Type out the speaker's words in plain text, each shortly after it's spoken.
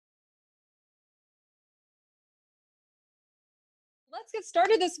Let's get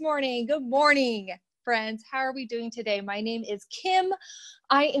started this morning. Good morning, friends. How are we doing today? My name is Kim.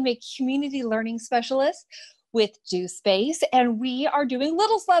 I am a community learning specialist with DoSpace, and we are doing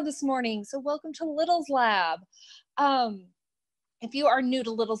Littles Lab this morning. So welcome to Littles Lab. If you are new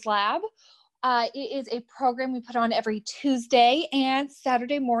to Littles Lab, it is a program we put on every Tuesday and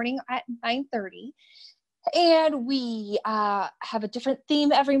Saturday morning at 9:30. And we have a different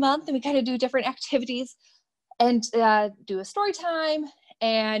theme every month, and we kind of do different activities and do a story time.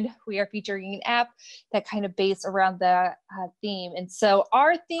 And we are featuring an app that kind of based around the theme. And so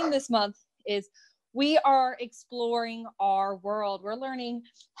our theme this month is we are exploring our world. We're learning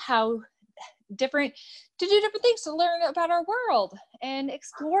how to do different things to learn about our world and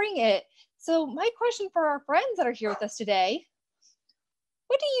exploring it. So my question for our friends that are here with us today,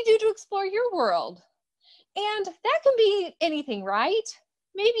 what do you do to explore your world? And that can be anything, right?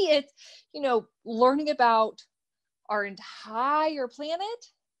 Maybe it's, learning about our entire planet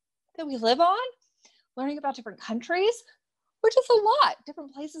that we live on, learning about different countries, which is a lot,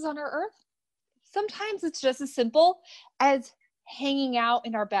 different places on our earth. Sometimes it's just as simple as hanging out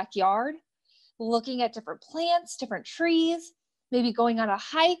in our backyard, looking at different plants, different trees, maybe going on a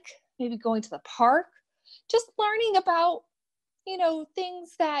hike, maybe going to the park, just learning about,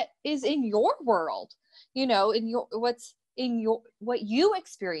 things that is in your world, what you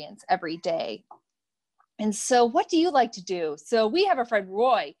experience every day. And so what do you like to do? So we have a friend,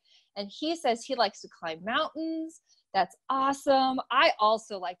 Roy, and he says he likes to climb mountains. That's awesome. I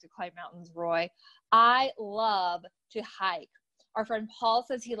also like to climb mountains, Roy. I love to hike. Our friend Paul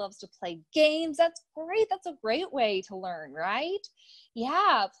says he loves to play games. That's great. That's a great way to learn, right?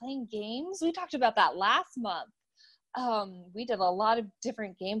 Yeah, playing games. We talked about that last month. We did a lot of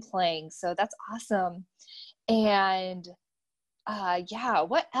different game playing, so that's awesome. And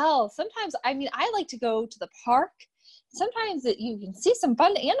what else? Sometimes, I like to go to the park. Sometimes you can see some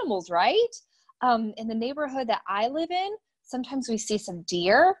fun animals, right? In the neighborhood that I live in, sometimes we see some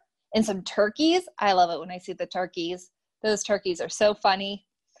deer and some turkeys. I love it when I see the turkeys. Those turkeys are so funny.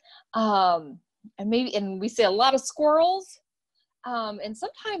 And we see a lot of squirrels. And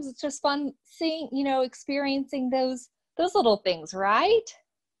sometimes it's just fun seeing, experiencing those little things, right?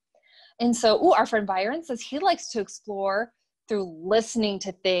 And so, our friend Byron says he likes to explore through listening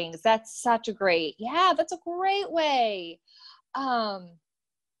to things. That's that's a great way.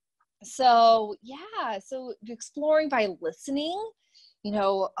 So exploring by listening,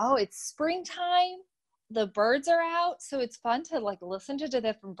 it's springtime, the birds are out, so it's fun to listen to the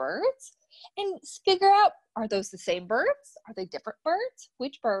different birds and figure out, are those the same birds? Are they different birds?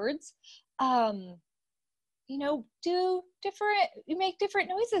 Which birds? You make different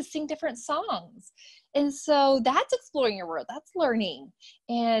noises, sing different songs. And so that's exploring your world, that's learning.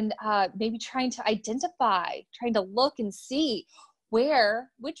 And maybe trying to look and see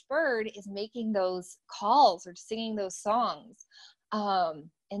which bird is making those calls or singing those songs.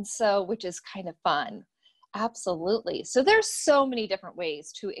 And so, which is kind of fun. Absolutely. So there's so many different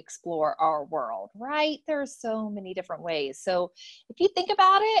ways to explore our world, right? There's so many different ways. So if you think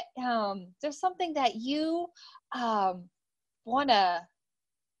about it, there's something that you want to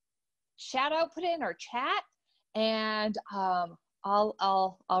shout out, put in our chat, and I'll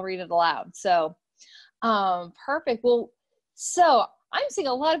read it aloud. So perfect. Well, so I'm seeing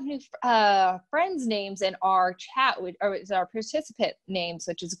a lot of new friends' names in our chat, or our participant names,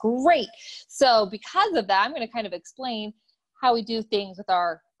 which is great. So because of that, I'm going to kind of explain how we do things with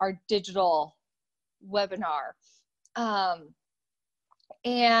our digital webinar.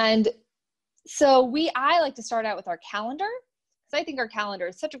 And so I like to start out with our calendar, because I think our calendar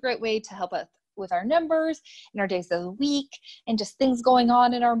is such a great way to help us with our numbers and our days of the week and just things going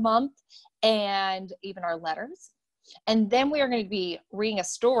on in our month and even our letters. And then we are going to be reading a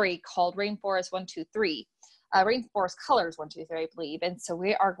story called Rainforest 123, Rainforest Colors 123, I believe. And so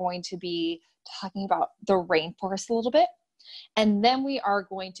we are going to be talking about the rainforest a little bit. And then I'm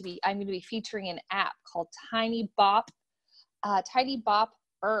going to be featuring an app called Tiny Bop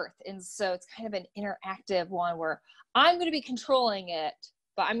Earth. And so it's kind of an interactive one where I'm going to be controlling it,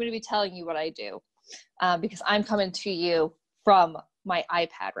 but I'm going to be telling you what I do because I'm coming to you from my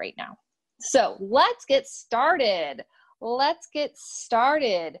iPad right now. So let's get started. And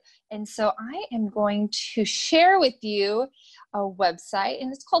so I am going to share with you a website,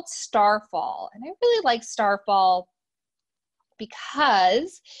 and it's called Starfall. And I really like Starfall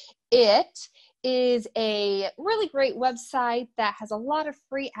because it is a really great website that has a lot of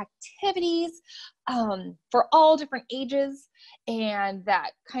free activities for all different ages and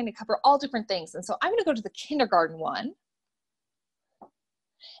that kind of cover all different things. And so I'm going to go to the kindergarten one.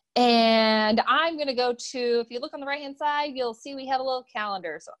 And I'm going to go to, if you look on the right-hand side, you'll see we have a little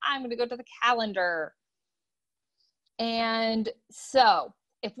calendar. So I'm going to go to the calendar. And so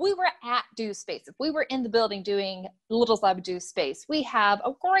if we were at Do Space, if we were in the building doing Littles Lab Do Space, we have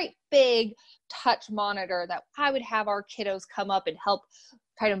a great big touch monitor that I would have our kiddos come up and help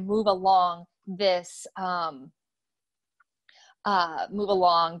kind of move along this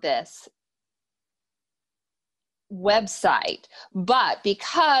website. But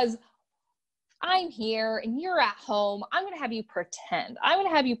because I'm here and you're at home, I'm going to have you pretend. I'm going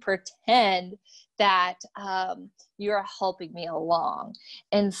to have you pretend that you're helping me along.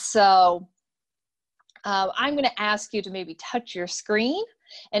 And so I'm going to ask you to maybe touch your screen,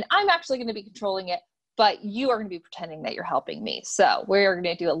 and I'm actually going to be controlling it, but you are going to be pretending that you're helping me. So we're going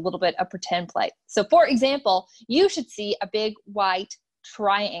to do a little bit of pretend play. So for example, you should see a big white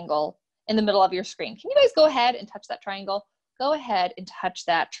triangle in the middle of your screen. Can you guys go ahead and touch that triangle? Go ahead and touch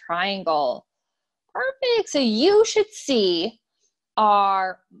that triangle. Perfect. So you should see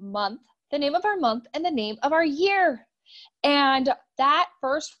our month, the name of our month, and the name of our year. And that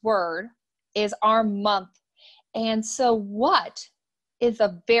first word is our month. And so what is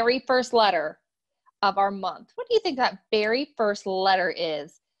the very first letter of our month? What do you think that very first letter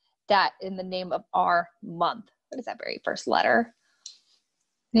is that in the name of our month? What is that very first letter?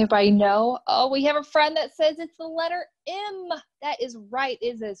 Anybody know? Oh, we have a friend that says it's the letter M. That is right.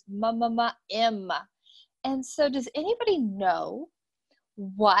 It is M. And so does anybody know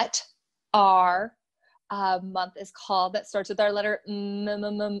what our month is called that starts with our letter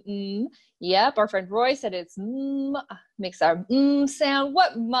M? Yep, our friend Roy said it's M, makes our M sound.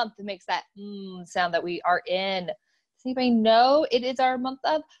 What month makes that M sound that we are in? Does anybody know? It is our month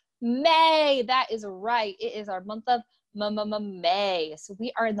of May. That is right. It is our month of May. So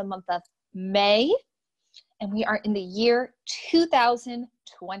we are in the month of May, and we are in the year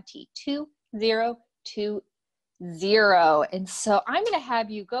 2020, 2020. And so I'm going to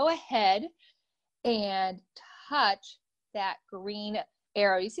have you go ahead and touch that green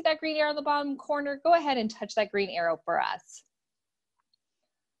arrow. You see that green arrow in the bottom corner? Go ahead and touch that green arrow for us.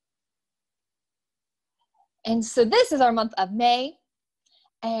 And so this is our month of May.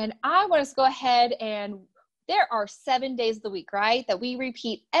 And I want us to go ahead, and there are 7 days of the week, right? That we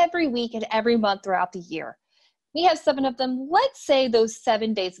repeat every week and every month throughout the year. We have 7 of them. Let's say those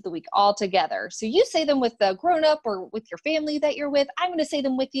 7 days of the week all together. So you say them with the grown-up or with your family that you're with. I'm going to say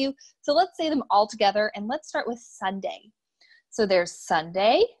them with you. So let's say them all together, and let's start with Sunday. So there's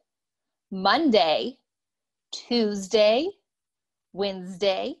Sunday, Monday, Tuesday,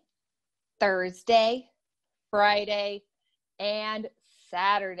 Wednesday, Thursday, Friday, and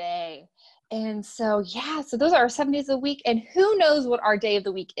Saturday. And so, yeah, so those are our 7 days of the week. And who knows what our day of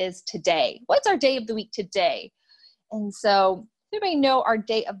the week is today? What's our day of the week today? And so, does anybody know our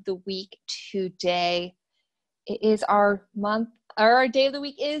day of the week today? It is our month, or our day of the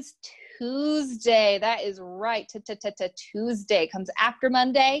week is Tuesday. That is right. Tuesday comes after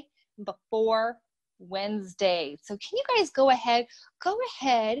Monday, before Wednesday. So can you guys go ahead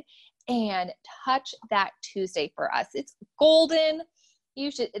and touch that Tuesday for us? It's golden.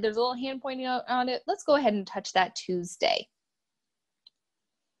 There's a little hand pointing out on it. Let's go ahead and touch that Tuesday.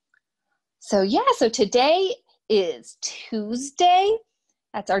 So yeah, so today is Tuesday.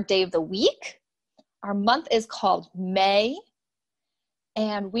 That's our day of the week. Our month is called May.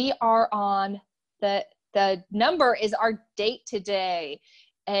 And we are on the number is our date today.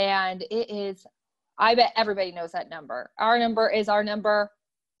 And it is, I bet everybody knows that number. Our number is our number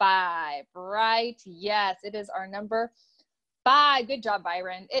 5, right? Yes, it is our number 5. Good job,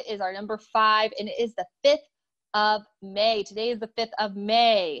 Byron. It is our number 5, and it is the 5th of May. Today is the 5th of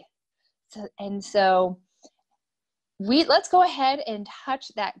May. So let's go ahead and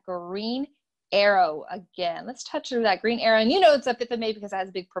touch that green arrow again. Let's touch that green arrow. And you know it's the 5th of May because it has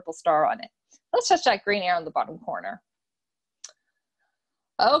a big purple star on it. Let's touch that green arrow in the bottom corner.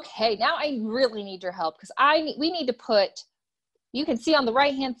 Okay, now I really need your help because we need to put, you can see on the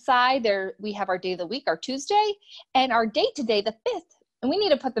right-hand side there, we have our day of the week, our Tuesday, and our date today, the 5th. And we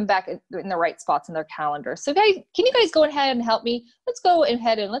need to put them back in the right spots in their calendar. So guys, can you guys go ahead and help me? Let's go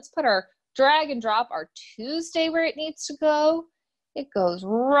ahead and let's put drag and drop our Tuesday where it needs to go. It goes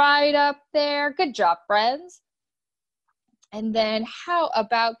right up there. Good job, friends. And then how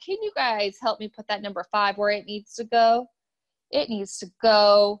about, can you guys help me put that number 5 where it needs to go? It needs to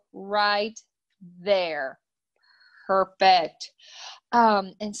go right there. Perfect.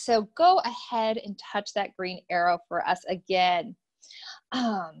 And so go ahead and touch that green arrow for us again.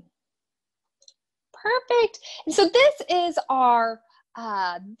 Perfect. And so this is our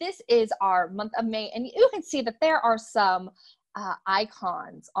month of May, and you can see that there are some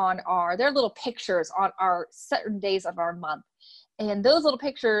icons on they're little pictures on our certain days of our month. And those little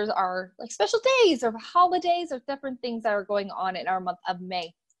pictures are like special days or holidays or different things that are going on in our month of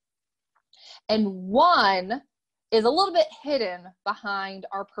May. And one is a little bit hidden behind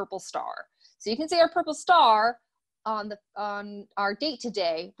our purple star. So you can see our purple star on our date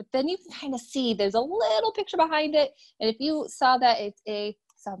today, but then you can kind of see there's a little picture behind it. And if you saw that, it's a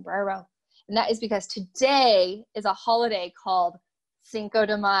sombrero. And that is because today is a holiday called Cinco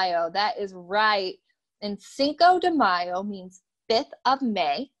de Mayo. That is right. And Cinco de Mayo means 5th of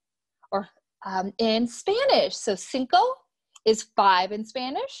May, or in Spanish. So Cinco is 5 in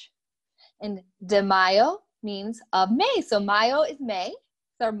Spanish, and de Mayo means of May. So Mayo is May,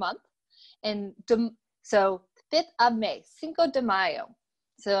 it's our month. And so 5th of May, Cinco de Mayo.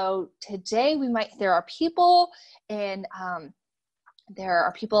 So today there are people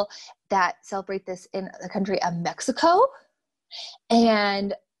that celebrate this in the country of Mexico.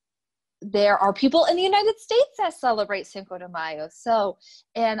 And there are people in the United States that celebrate Cinco de Mayo. So,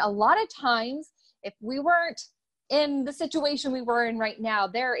 and a lot of times, if we weren't in the situation we were in right now,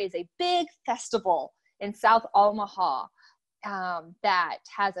 there is a big festival in South Omaha that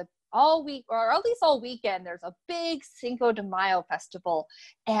has all week, or at least all weekend, there's a big Cinco de Mayo festival.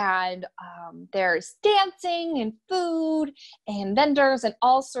 And there's dancing and food and vendors and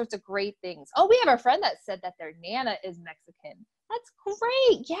all sorts of great things. Oh, we have a friend that said that their Nana is Mexican. That's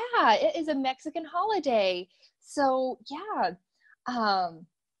great. Yeah, it is a Mexican holiday. So yeah.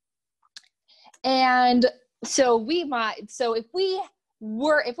 And so if we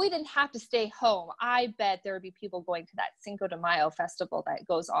didn't have to stay home, I bet there would be people going to that Cinco de Mayo festival that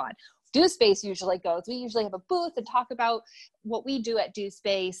goes on. Do Space usually goes. We usually have a booth and talk about what we do at Do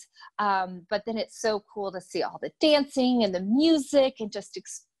Space. But then it's so cool to see all the dancing and the music and just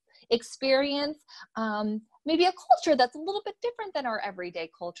experience maybe a culture that's a little bit different than our everyday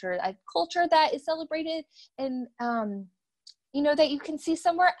culture, a culture that is celebrated and that you can see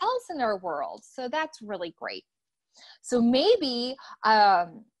somewhere else in our world. So that's really great. So maybe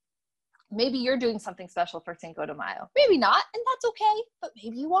you're doing something special for Cinco de Mayo. Maybe not, and that's okay, but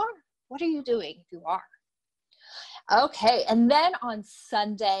maybe you are. What are you doing if you are? Okay, and then on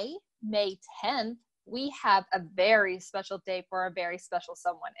Sunday, May 10th, we have a very special day for a very special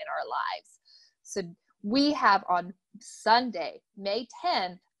someone in our lives. So we have on Sunday, May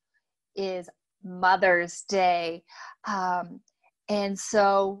 10th, is Mother's Day. And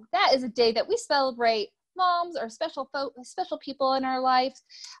so that is a day that we celebrate moms or special people in our lives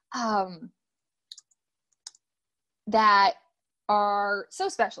that are so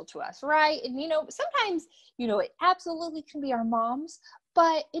special to us, right? And sometimes it absolutely can be our moms,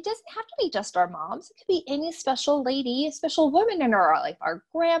 but it doesn't have to be just our moms. It could be any special lady, a special woman in our life, our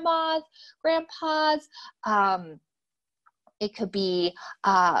grandmas, grandpas. It could be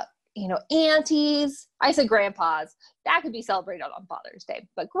aunties. I said grandpas. That could be celebrated on Father's Day.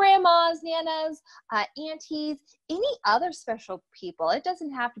 But grandmas, nanas, aunties, any other special people. It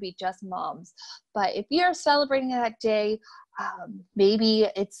doesn't have to be just moms. But if you're celebrating that day, maybe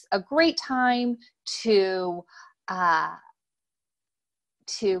it's a great time to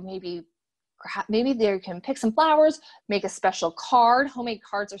maybe they can pick some flowers, make a special card. Homemade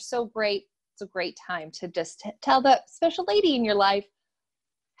cards are so great. It's a great time to just tell that special lady in your life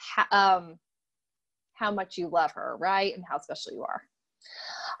how much you love her, right? And how special you are.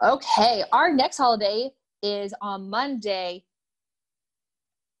 Okay, our next holiday is on Monday,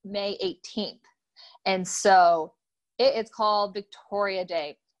 May 18th. And so it is called Victoria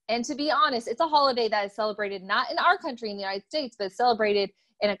Day. And to be honest, it's a holiday that is celebrated not in our country in the United States, but celebrated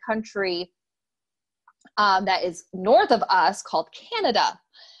in a country that is north of us called Canada.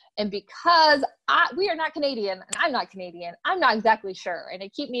 And because we are not Canadian, and I'm not Canadian, I'm not exactly sure. And I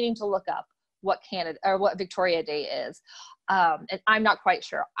keep meaning to look up what Victoria Day is. And I'm not quite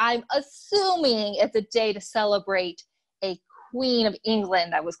sure. I'm assuming it's a day to celebrate a Queen of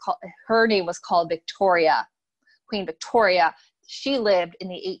England her name was called Victoria, Queen Victoria. She lived in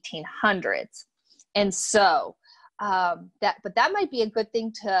the 1800s. And so but that might be a good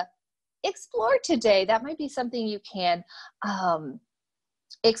thing to explore today. That might be something you can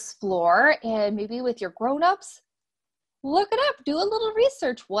explore, and maybe with your grown-ups, look it up, do a little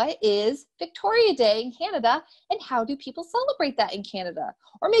research. What is Victoria Day in Canada, and how do people celebrate that in Canada?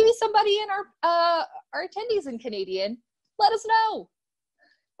 Or maybe somebody in our attendees in Canadian, let us know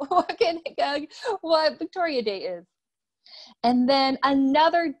what Victoria Day is. And then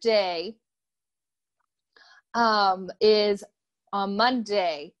another day is on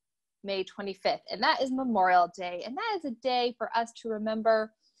Monday, May 25th, and that is Memorial Day. And that is a day for us to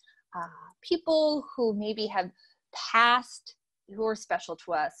remember people who maybe have passed who are special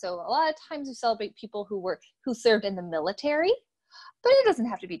to us. So a lot of times we celebrate people who served in the military, but it doesn't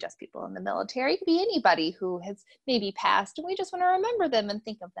have to be just people in the military. It could be anybody who has maybe passed, and we just want to remember them and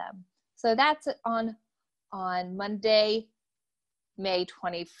think of them. So that's on Monday, May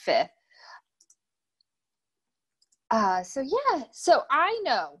 25th. So I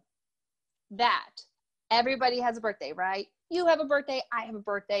know that everybody has a birthday, right? You have a birthday, I have a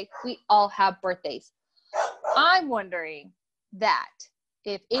birthday, we all have birthdays. I'm wondering that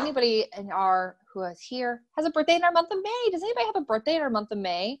if anybody who is here has a birthday in our month of May. Does anybody have a birthday in our month of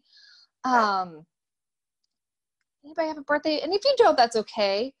May? Anybody have a birthday? And if you don't, that's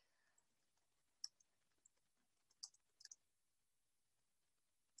okay.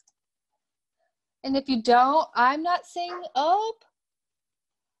 And if you don't, I'm not seeing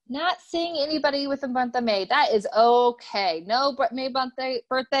anybody with a month of May. That is okay. No May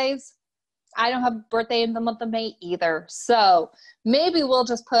birthdays. I don't have a birthday in the month of May either. So maybe we'll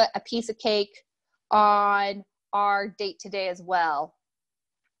just put a piece of cake on our date today as well,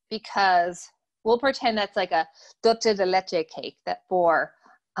 because we'll pretend that's like a dulce de leche cake that for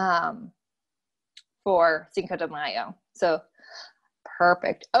Cinco de Mayo. So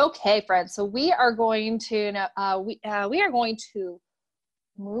perfect. Okay, friends. So we are going to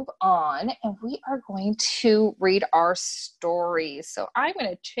move on, and we are going to read our stories. So I'm going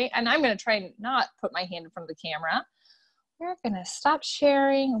to change, and I'm going to try and not put my hand in front of the camera. We're going to stop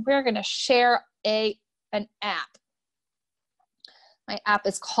sharing. We're going to share an app. My app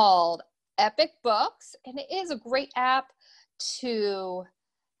is called Epic Books, and it is a great app to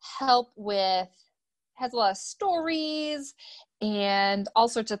help with, has a lot of stories and all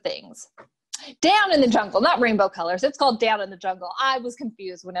sorts of things. Down in the Jungle, not Rainbow Colors. It's called Down in the Jungle. I was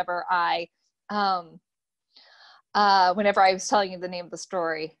confused whenever I was telling you the name of the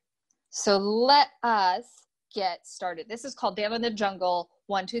story. So let us get started. This is called Down in the Jungle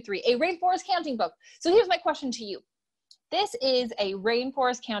 1, 2, 3, a rainforest counting book. So here's my question to you. This is a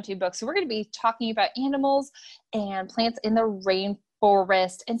rainforest counting book. So we're going to be talking about animals and plants in the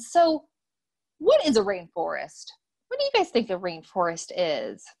rainforest. And so what is a rainforest? What do you guys think a rainforest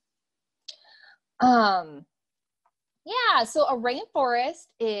is? So a rainforest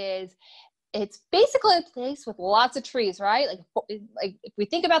it's basically a place with lots of trees, right? Like if we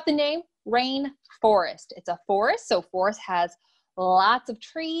think about the name, rainforest, it's a forest. So forest has lots of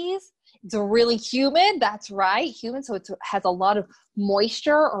trees. It's really humid. That's right, humid. So it has a lot of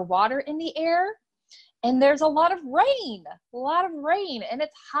moisture or water in the air. And there's a lot of rain, and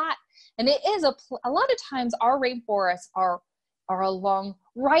it's hot. And it is a lot of times our rainforests are along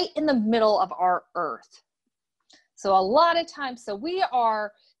right in the middle of our earth. So a lot of times,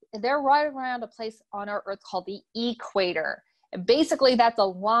 they're right around a place on our earth called the equator. And basically that's a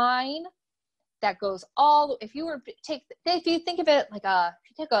line that goes if you think of it like if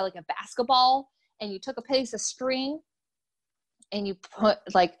you take like a basketball and you took a piece of string and you put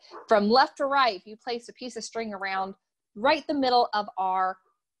like from left to right, if you place a piece of string around right the middle of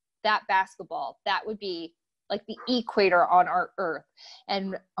that basketball, that would be like the equator on our earth.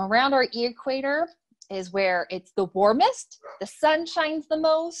 And around our equator is where it's the warmest, the sun shines the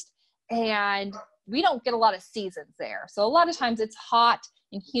most, and we don't get a lot of seasons there. So a lot of times it's hot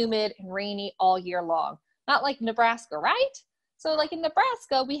and humid and rainy all year long. Not like Nebraska, right? So like in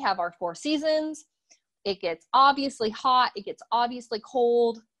Nebraska, we have our 4 seasons. It gets obviously hot, it gets obviously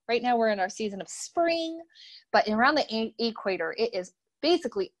cold. Right now we're in our season of spring, but around the equator, it is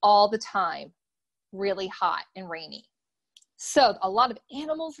basically all the time really hot and rainy. So a lot of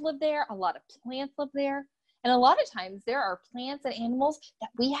animals live there, a lot of plants live there, and a lot of times there are plants and animals that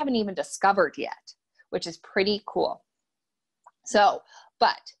we haven't even discovered yet, which is pretty cool. So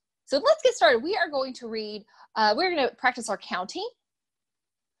let's get started. We are going to read, we're going to practice our counting.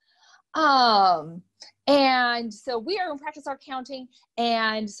 And so we are going to practice our counting,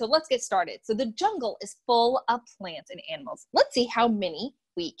 and so let's get started. So the jungle is full of plants and animals. Let's see how many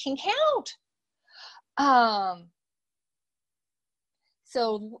we can count.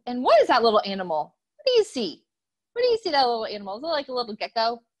 And what is that little animal? What do you see? What do you see that little animal? Is it like a little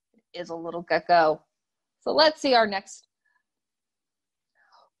gecko? It is a little gecko. So let's see our next.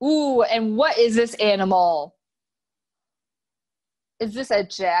 Ooh, and what is this animal? Is this a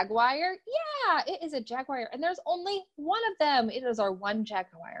jaguar? Yeah, it is a jaguar. And there's only one of them. It is our one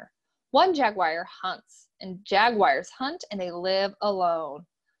jaguar. One jaguar hunts, and jaguars hunt and they live alone.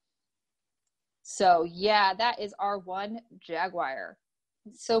 So yeah, that is our one jaguar.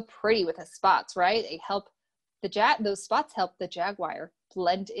 It's so pretty with the spots, right? They help those spots help the jaguar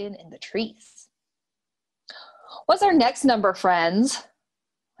blend in the trees. What's our next number, friends?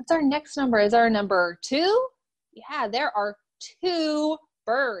 What's our next number? Is our number 2? Yeah, there are two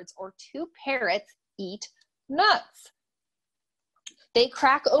birds or two parrots eat nuts. They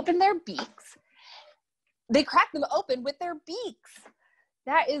crack open their beaks. They crack them open with their beaks.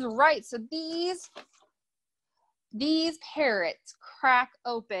 That is right. So these parrots crack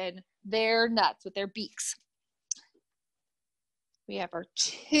open their nuts with their beaks. We have our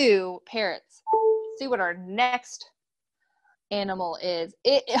two parrots. Let's see what our next animal is.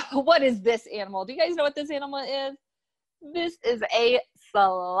 What is this animal? Do you guys know what this animal is? This is a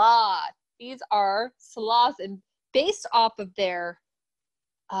sloth. These are sloths, and based off of their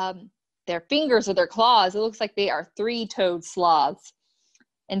fingers or their claws, it looks like they are three-toed sloths.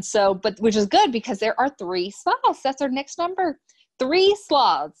 And so, which is good because there are 3 sloths. That's our next number. 3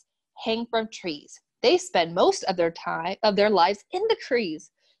 sloths hang from trees. They spend most of their lives in the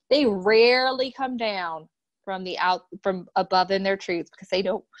trees. They rarely come down from above in their trees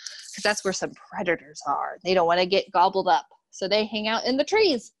because that's where some predators are. They don't want to get gobbled up. So they hang out in the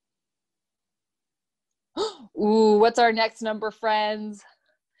trees. Ooh, what's our next number, friends?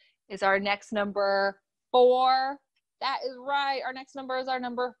 Is our next number 4? That is right. Our next number is our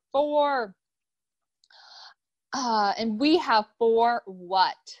number 4. And we have 4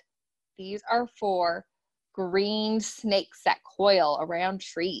 what? These are 4 green snakes that coil around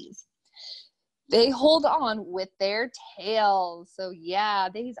trees. They hold on with their tails. So yeah,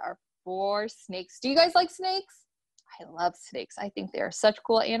 these are 4 snakes. Do you guys like snakes? I love snakes. I think they are such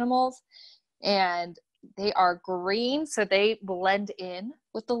cool animals. And they are green, so they blend in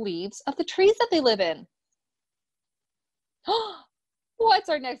with the leaves of the trees that they live in. What's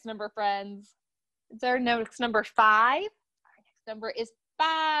our next number, friends? It's our next number 5. Our next number is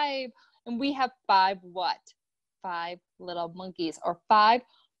 5. And we have 5 what? 5 little monkeys, or 5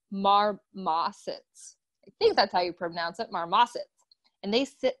 marmosets. I think that's how you pronounce it, marmosets. And they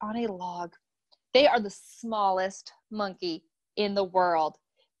sit on a log. They are the smallest monkey in the world.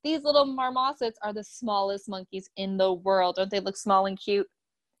 These little marmosets are the smallest monkeys in the world. Don't they look small and cute?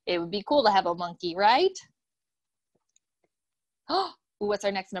 It would be cool to have a monkey, right? Oh, what's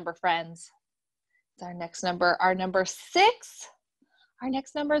our next number, friends? It's our next number, our number 6. Our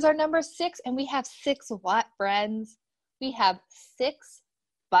next number is our number 6, and we have 6 what, friends? We have 6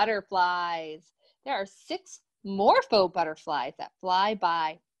 butterflies. There are 6 morpho butterflies that fly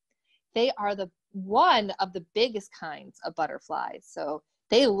by. They are one of the biggest kinds of butterflies. So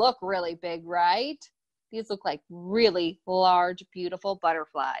they look really big, right? These look like really large, beautiful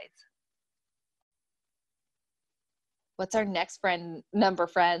butterflies. What's our next number,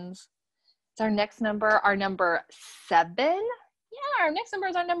 friends? It's our next number, our number 7. Yeah, our next number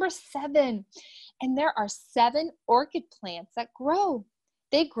is our number 7. And there are 7 orchid plants that grow.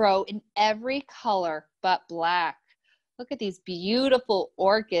 They grow in every color but black. Look at these beautiful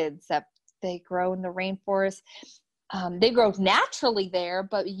orchids that they grow in the rainforest. They grow naturally there,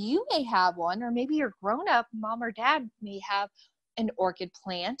 but you may have one, or maybe your grown-up mom or dad may have an orchid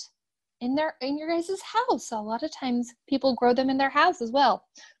plant in your guys' house. A lot of times people grow them in their house as well,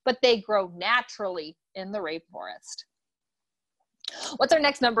 but they grow naturally in the rainforest. What's our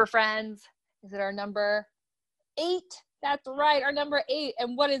next number, friends? Is it our number 8? That's right, our number 8.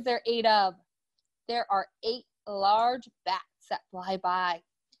 And what is there 8 of? There are 8 large bats that fly by.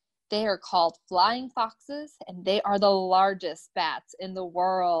 They are called flying foxes, and they are the largest bats in the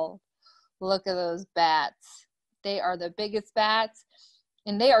world. Look at those bats. They are the biggest bats,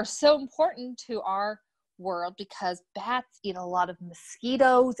 and they are so important to our world because bats eat a lot of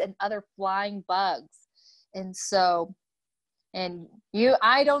mosquitoes and other flying bugs. And so,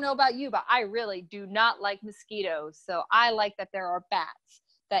 I don't know about you, but I really do not like mosquitoes. So I like that there are bats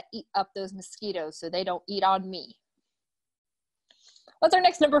that eat up those mosquitoes so they don't eat on me. What's our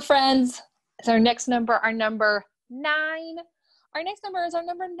next number, friends? It's our next number, our number 9. Our next number is our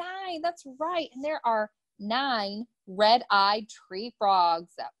number 9. That's right. And there are 9 red-eyed tree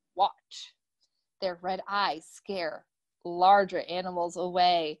frogs that watch. Their red eyes scare larger animals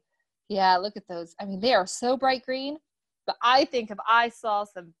away. Yeah, look at those. I mean, they are so bright green. But I think if I saw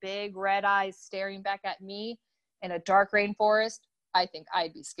some big red eyes staring back at me in a dark rainforest, I think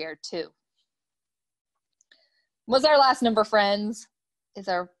I'd be scared too. What's our last number, friends? Is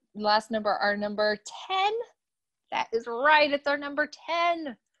our last number our number 10? That is right. It's our number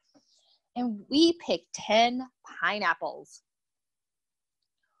 10. And we picked 10 pineapples.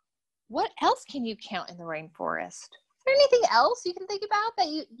 What else can you count in the rainforest? Is there anything else you can think about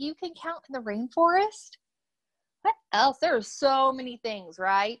that you can count in the rainforest? What else? There are so many things,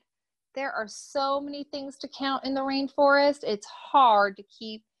 right? There are so many things to count in the rainforest. It's hard to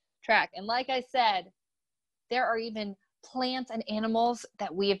keep track. And like I said, there are even plants and animals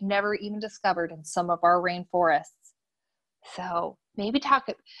that we have never even discovered in some of our rainforests. So maybe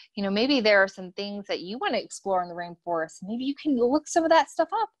maybe there are some things that you want to explore in the rainforest. Maybe you can look some of that stuff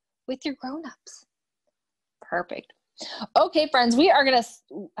up with your grown-ups. Perfect. Okay, friends, we are going to,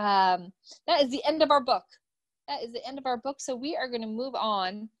 that is the end of our book. That is the end of our book. So we are going to move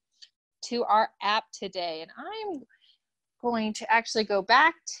on to our app today. And I'm going to actually go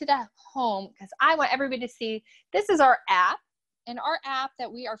back to the home because I want everybody to see this is our app. And our app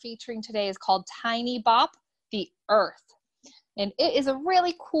that we are featuring today is called Tiny Bop the Earth. And it is a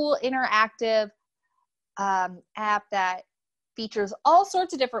really cool interactive app that features all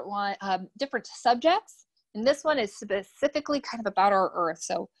sorts of different subjects. And this one is specifically kind of about our Earth.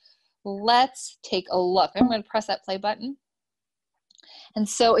 So let's take a look. I'm going to press that play button. And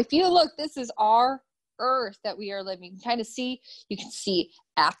so if you look, this is our Earth that we are living. You can see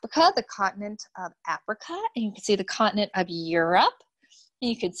Africa, the continent of Africa, and you can see the continent of Europe,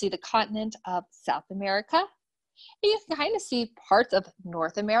 and you can see the continent of South America, and you can kind of see parts of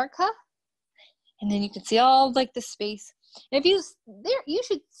North America, and then you can see all like the space. And you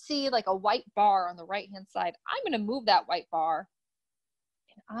should see like a white bar on the right-hand side. I'm going to move that white bar.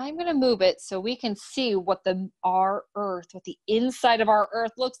 I'm going to move it so we can see what the inside of our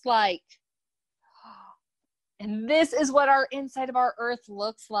Earth looks like. And this is what our inside of our Earth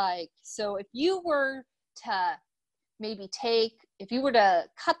looks like. So if you were to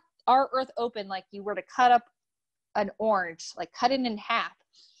cut our Earth open, like you were to cut up an orange, like cut it in half,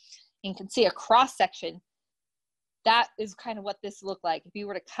 and you can see a cross section, that is kind of what this looked like if you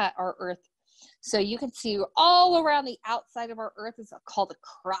were to cut our Earth. So you can see all around the outside of our Earth is called a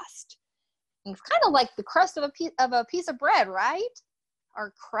crust. And it's kind of like the crust of a piece of bread, right?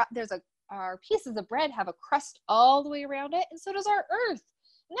 Our pieces of bread have a crust all the way around it, and so does our Earth.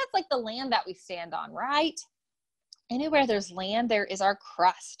 And that's like the land that we stand on, right? Anywhere there's land, there is our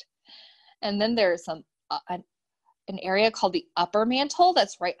crust. And then there's an area called the upper mantle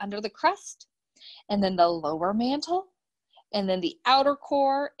that's right under the crust, and then the lower mantle, and then the outer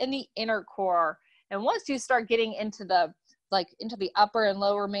core and the inner core. And once you start getting into the upper and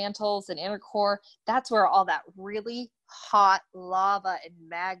lower mantles and inner core, that's where all that really hot lava and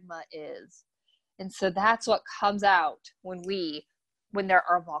magma is. And so that's what comes out when there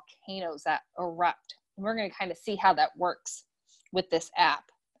are volcanoes that erupt. And we're going to kind of see how that works with this app.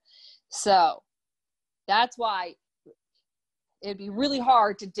 So that's why it'd be really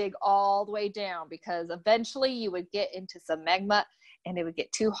hard to dig all the way down, because eventually you would get into some magma and it would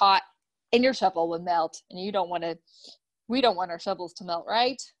get too hot and your shovel would melt, and we don't want our shovels to melt,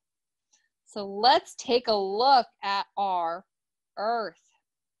 right? So let's take a look at our Earth.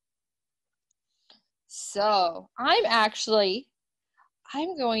 So I'm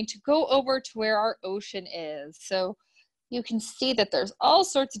going to go over to where our ocean is. So you can see that there's all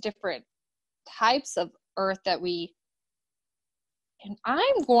sorts of different types of Earth and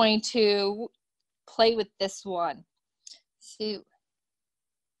I'm going to play with this one. So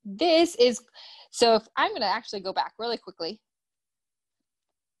if I'm going to actually go back really quickly.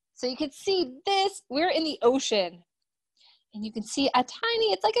 So you can see this, we're in the ocean, and you can see it's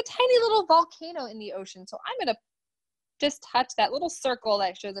like a tiny little volcano in the ocean. So I'm going to just touch that little circle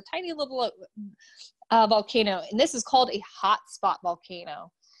that shows a tiny little volcano, and this is called a hotspot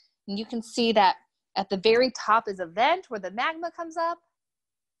volcano. And you can see that at the very top is a vent where the magma comes up.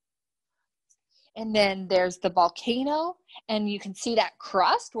 And then there's the volcano, and you can see that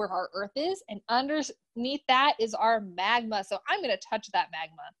crust where our Earth is, and underneath that is our magma. So I'm going to touch that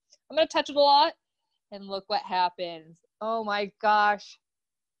magma. I'm going to touch it a lot, and look what happens. Oh my gosh.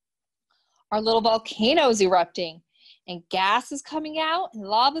 Our little volcano is erupting, and gas is coming out, and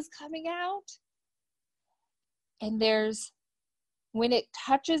lava is coming out. And when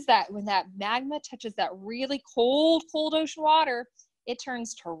that magma touches that really cold ocean water, it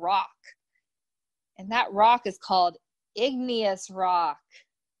turns to rock. And that rock is called igneous rock.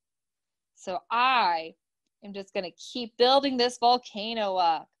 So I am just going to keep building this volcano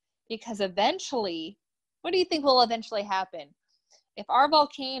up, because eventually, what do you think will eventually happen? If our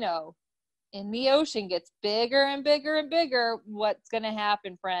volcano in the ocean gets bigger and bigger and bigger, what's going to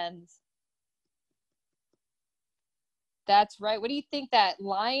happen, friends? That's right. What do you think that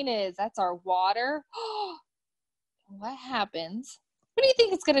line is? That's our water. What happens? What do you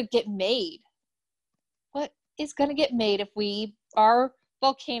think is going to get made? What is going to get made if our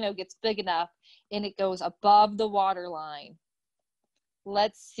volcano gets big enough and it goes above the water line?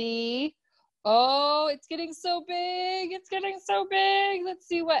 Let's see. Oh, it's getting so big. It's getting so big. Let's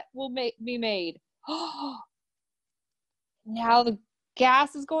see what will be made. Now the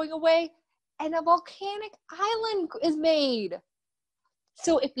gas is going away and a volcanic island is made.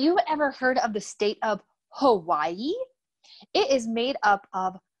 So if you've ever heard of the state of Hawaii, It is made up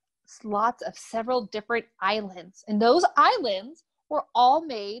of lots of several different islands, and those islands were all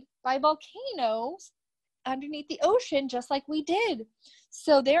made by volcanoes underneath the ocean, just like we did.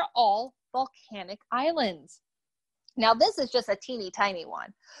 So they're all volcanic islands. Now, this is just a teeny tiny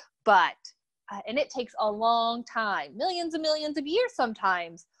one, but, and it takes a long time, millions and millions of years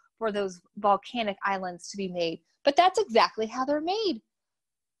sometimes, for those volcanic islands to be made. But that's exactly how they're made.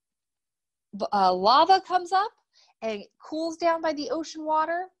 Lava comes up and cools down by the ocean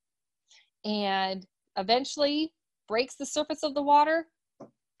water and eventually breaks the surface of the water,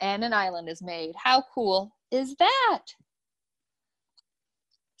 and an island is made. How cool is that?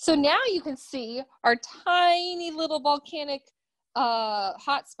 So now you can see our tiny little volcanic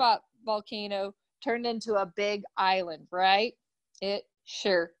hotspot volcano turned into a big island, right? It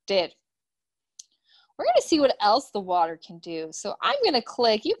sure did. We're going to see what else the water can do. So I'm going to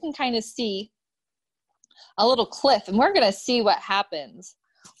click. You can kind of see a little cliff, and we're going to see what happens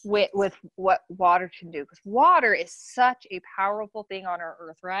with what water can do, because water is such a powerful thing on our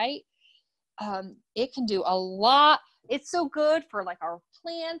earth, right? It can do a lot. It's so good for like our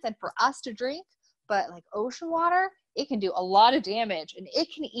plants and for us to drink, but like ocean water, it can do a lot of damage, and it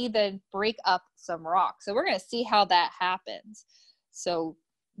can even break up some rock. So we're going to see how that happens. So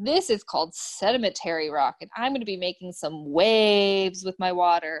this is called sedimentary rock, and I'm going to be making some waves with my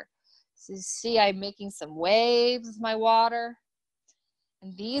water. So see, I'm making some waves with my water.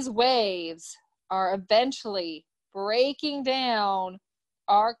 And these waves are eventually breaking down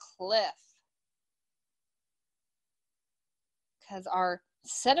our cliff, because our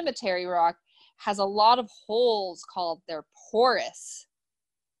sedimentary rock has a lot of holes called they're porous.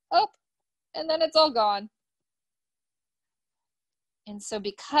 Oh, and then it's all gone. And so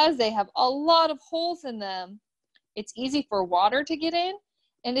because they have a lot of holes in them, it's easy for water to get in,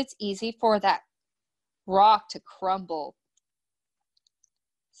 and it's easy for that rock to crumble.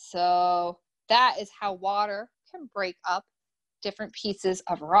 So that is how water can break up different pieces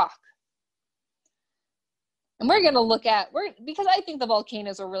of rock. And we're going to look at, because I think the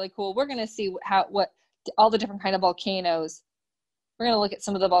volcanoes are really cool, we're going to see what all the different kind of volcanoes. We're going to look at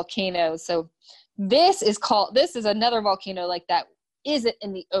some of the volcanoes. So this is another volcano like that isn't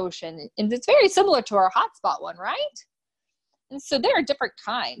in the ocean. And it's very similar to our hotspot one, right? And so there are different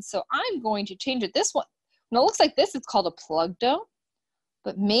kinds. So I'm going to change it. This one, and it looks like this is called a plug dome.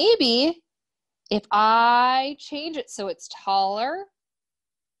 But maybe if I change it so it's taller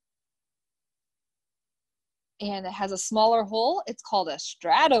and it has a smaller hole, it's called a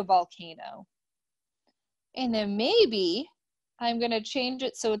stratovolcano. And then maybe I'm going to change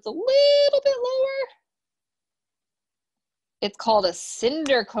it so it's a little bit lower. It's called a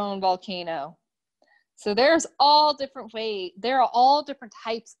cinder cone volcano. So there's all different ways. There are all different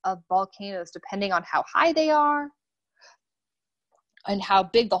types of volcanoes depending on how high they are and how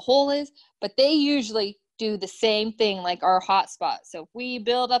big the hole is, but they usually do the same thing like our hotspot. So if we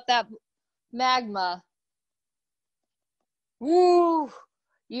build up that magma, woo,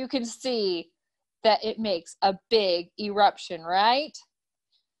 you can see that it makes a big eruption, right?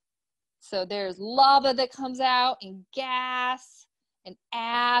 So there's lava that comes out and gas and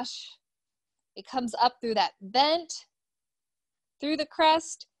ash. It comes up through that vent, through the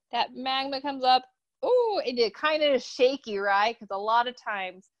crust, that magma comes up. Oh, and it kind of is shaky, right? Because a lot of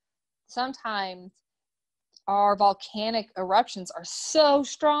times, sometimes our volcanic eruptions are so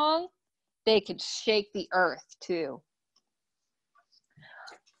strong, they can shake the earth too.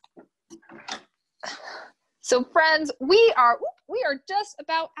 So friends, we are just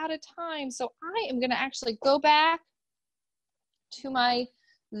about out of time. So I am going to actually go back to my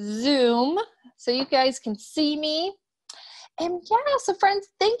Zoom so you guys can see me. And yeah, so friends,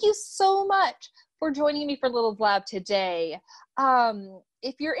 thank you so much for joining me for Little's Lab today.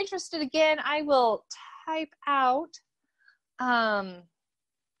 If you're interested, again, I will type out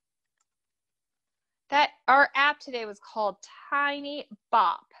that our app today was called Tiny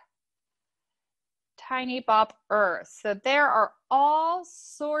Bop Earth. So there are all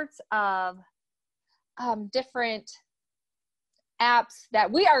sorts of different apps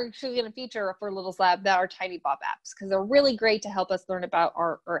that we are actually going to feature for Little's Lab that are Tiny Bop apps, because they're really great to help us learn about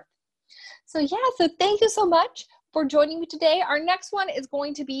our Earth. So yeah, so thank you so much for joining me today. Our next one is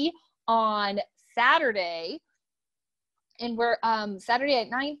going to be on Saturday, and we're Saturday at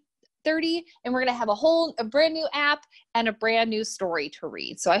 9:30, and we're going to have a brand new app and a brand new story to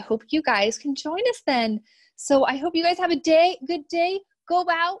read. So I hope you guys can join us then. So I hope you guys have a good day. Go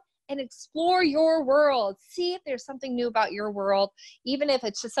out and explore your world. See if there's something new about your world, even if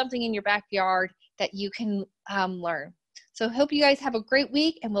it's just something in your backyard that you can learn. So I hope you guys have a great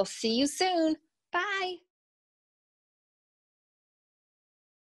week, and we'll see you soon. Bye.